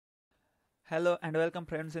Hello and welcome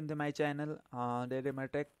friends into my channel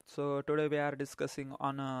DayDreamerTech. So today we are discussing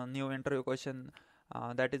on a new interview question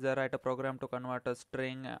that is write a program to convert a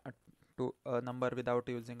string to a number without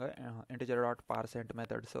using a integer.parseInt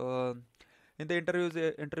method. So in the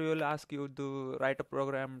interview will ask you to write a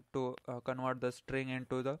program to convert the string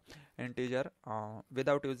into the integer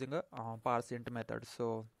without using a parseInt method.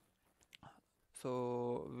 So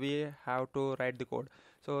we have to write the code.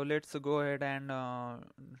 So let's go ahead and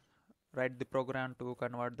write the program to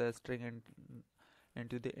convert the string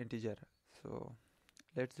into the integer. So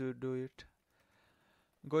let's do it.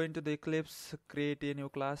 Go into the Eclipse, create a new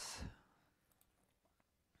class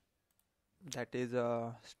that is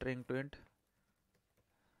a string to int.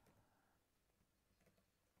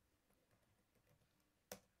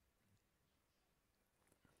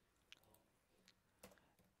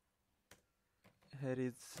 Here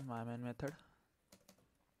is my main method.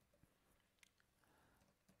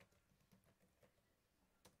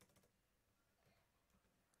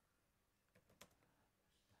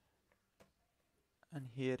 And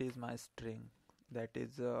here is my string that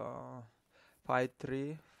is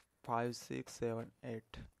 535678.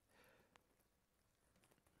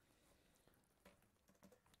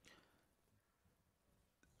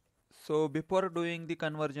 So before doing the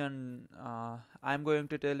conversion, I'm going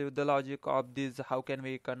to tell you the logic of this. How can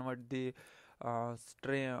we convert the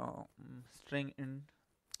string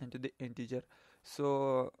into the integer?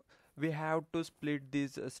 So we have to split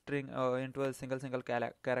this string into a single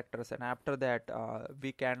characters, and after that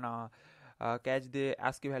we can catch the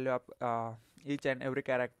ASCII value of each and every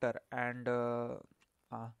character uh,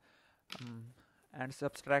 um, and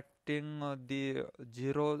subtracting the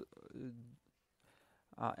zero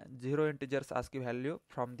integers ASCII value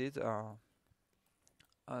from these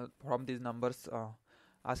numbers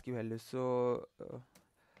ASCII value. So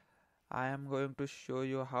I am going to show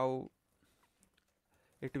you how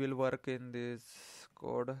it will work in this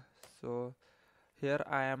code. So here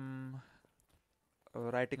I am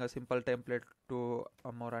writing a simple template to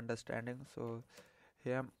more understanding. So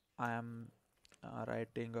here I am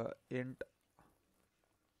writing int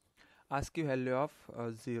ASCII value of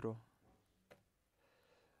 0,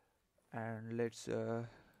 and let's run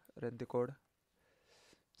the code.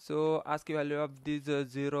 So ASCII value of this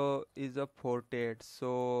 0 is a 48.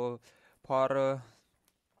 So for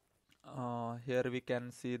here we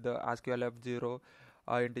can see the ASCII value of 0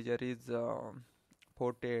 integer is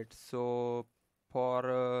 48. So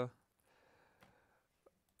for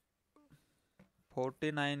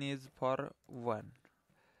 49 is for 1,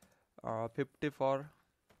 50 for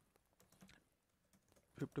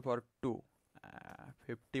 2,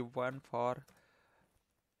 51 for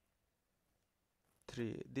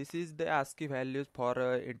 3. This is the ASCII values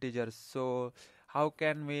for integers. So how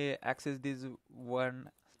can we access these 1,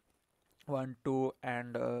 2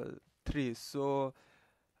 and 3? So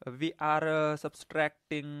we are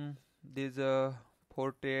subtracting this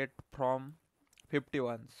 48 from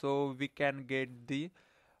 51, so we can get the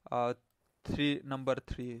uh, number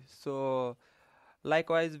 3. So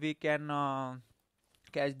likewise we can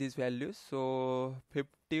catch these values. So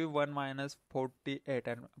 51 minus 48,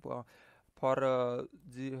 and for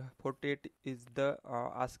 48 is the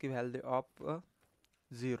ASCII value of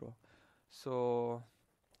 0. So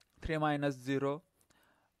 3 minus 0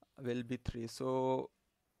 will be 3. So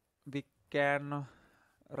we can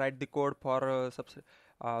write the code for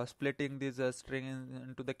splitting this string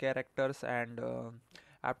into the characters, and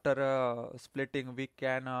after splitting we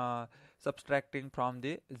can subtracting from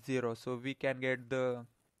the 0, so we can get uh,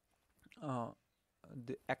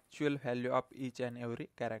 the actual value of each and every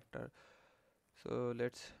character. So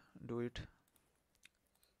let's do it.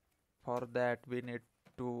 For that we need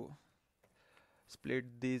to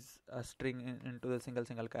split these string into the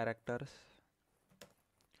single characters.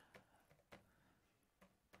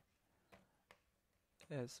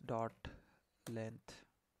 S dot length.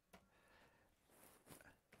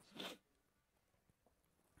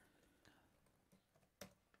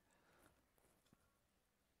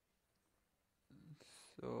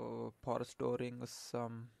 So for storing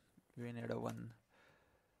sum we need a one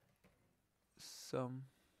sum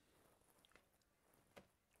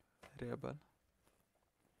variable.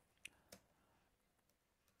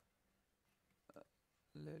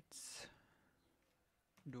 Let's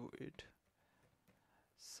do it.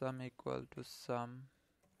 Sum equal to sum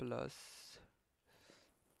plus,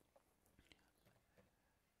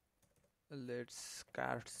 let's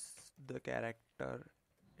cast the character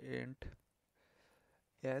int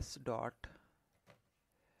s dot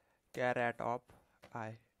char of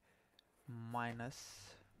I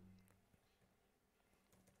minus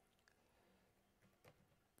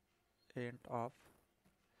int of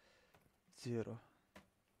 0.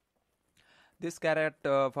 This caret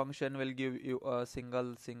function will give you a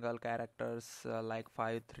single characters like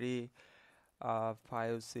 5 3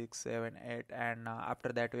 5 6 7 8, and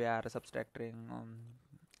after that we are subtracting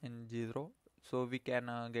in 0, so we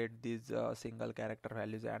can get these single character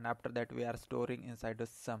values, and after that we are storing inside the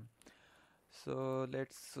sum. So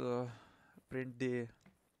let's print the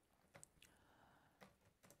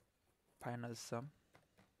final sum.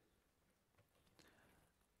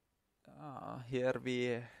 Here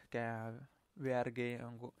we are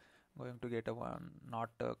going to get a one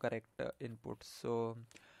not correct input. So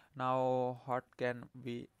now what can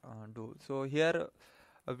we do? So here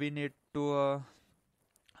we need to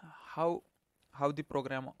how the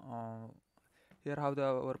program here how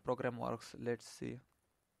our program works. Let's see.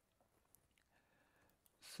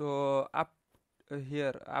 So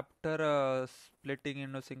here after splitting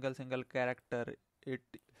into single character, it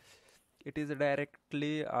is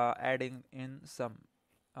directly adding in sum,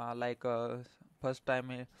 like first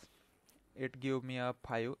time it gives me a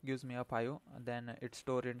 5, then it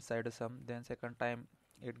store inside a sum, then second time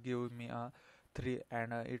it gives me a 3,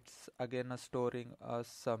 and it's again storing a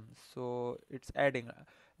sum, so it's adding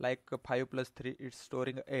like 5 plus 3, it's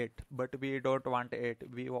storing 8, but we don't want 8,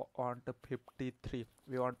 we want 53,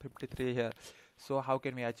 here. So how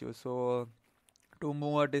can we achieve? So to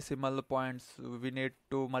move a decimal points we need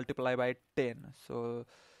to multiply by 10. So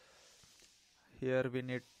here we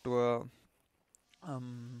need to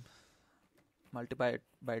multiply it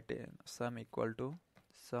by 10, sum equal to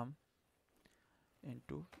sum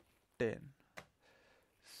into 10.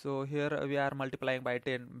 So here we are multiplying by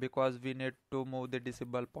 10 because we need to move the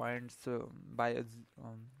decimal points by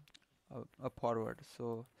forward.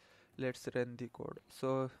 So let's run the code.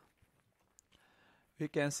 So we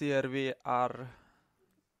can see here we are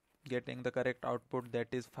getting the correct output, that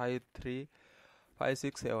is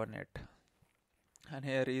 535678, and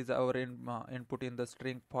here is our input in the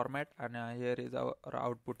string format, and here is our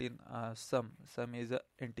output in sum is a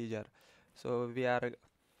integer. So we are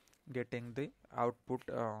getting the output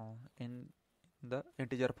in the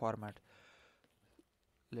integer format.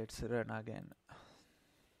 Let's run again.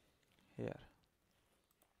 Here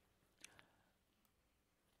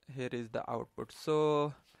is the output.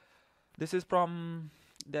 So this is from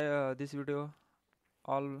this video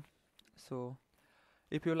all. So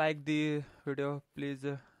if you like the video, please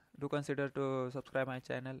do consider to subscribe my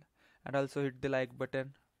channel and also hit the like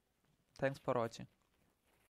button. Thanks for watching.